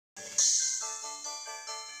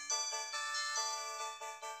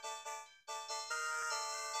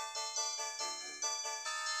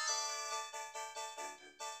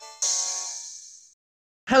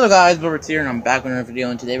Hello guys, Robert's here and I'm back with another video,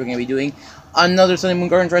 and today we're going to be doing another Sun and Moon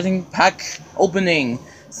Gardens Rising pack opening.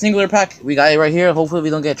 Singular pack. We got it right here. Hopefully we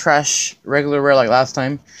don't get trash regular rare like last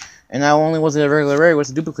time. And not only was it a regular rare, it was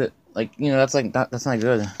a duplicate. Like, you know, that's not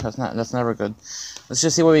good. That's never good. Let's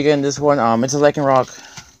just see what we get in this one. It's a Lycanroc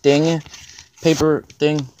thing, paper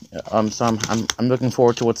thing. So I'm looking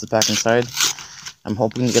forward to what's the pack inside. I'm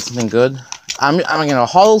hoping to get something good.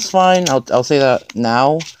 Holo's fine. I'll say that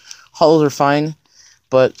now. Holos are fine.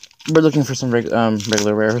 But we're looking for some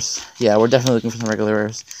regular rares. Yeah, we're definitely looking for some regular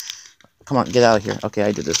rares. Come on, get out of here. Okay,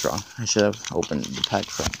 I did this wrong. I should have opened the pack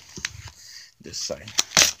from this side.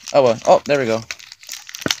 Oh, well. Oh, there we go.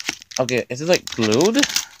 Okay, is it like glued?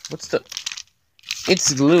 What's the...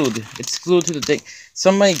 It's glued. It's glued to the thing.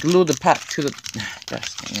 Somebody glued the pack to the...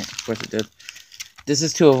 Gosh dang it. Of course it did. This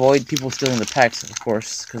is to avoid people stealing the packs, of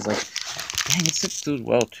course. Because, like, dang, it's glued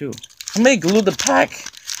well, too. Somebody glued the pack!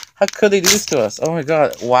 How could they do this to us? Oh my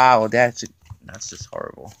god. Wow, that's just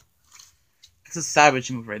horrible. It's a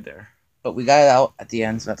savage move right there. But we got it out at the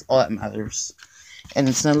end, so that's all that matters. And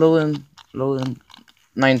it's an Alolan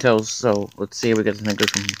Ninetales, so let's see if we get something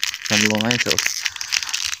good from Alolan Ninetales.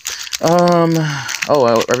 Oh,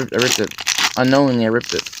 I ripped it. Unknowingly, I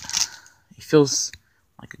ripped it. It feels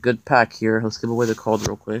like a good pack here. Let's give away the code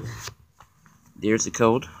real quick. There's the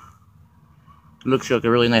code. It looks like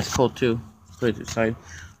a really nice code, too. Put it to the side.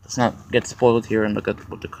 Let's not get spoiled here and look at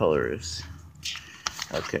what the color is.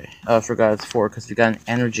 Okay. Oh, I forgot it's 4 because we got an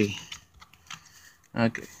energy.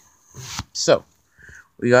 Okay. So,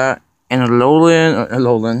 we got an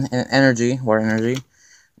Alolan, an energy, water energy,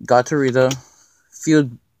 Gatorita,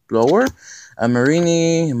 Field Blower, a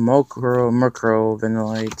Marini, Murkrow,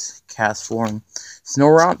 Vanillite, Cast Form,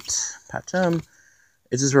 Snorunt, Patchum.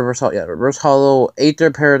 Is this Reverse Hollow? Yeah, Reverse Hollow,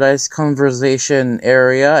 Aether Paradise, Conversation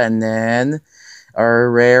Area, and then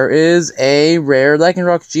our rare is a rare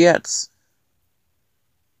Lycanroc GX.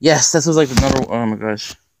 Yes, this was like the number... Oh my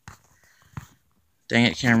gosh. Dang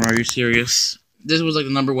it, camera, are you serious? This was like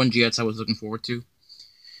the number 1 GX I was looking forward to.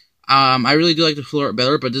 I really do like the floor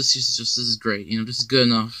better, but this is great. You know, this is good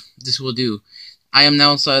enough. This will do. I am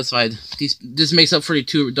now satisfied. This makes up for the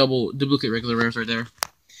 2 duplicate regular rares right there.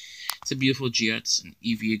 It's a beautiful GX, and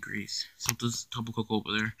Eevee agrees. So does Tapu Koko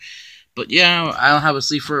over there. But yeah, I don't have a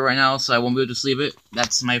sleeve for it right now, so I won't be able to sleeve it.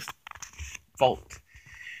 That's my fault.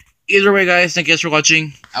 Either way, guys, thank you guys for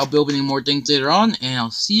watching. I'll be opening more things later on, and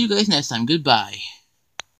I'll see you guys next time. Goodbye.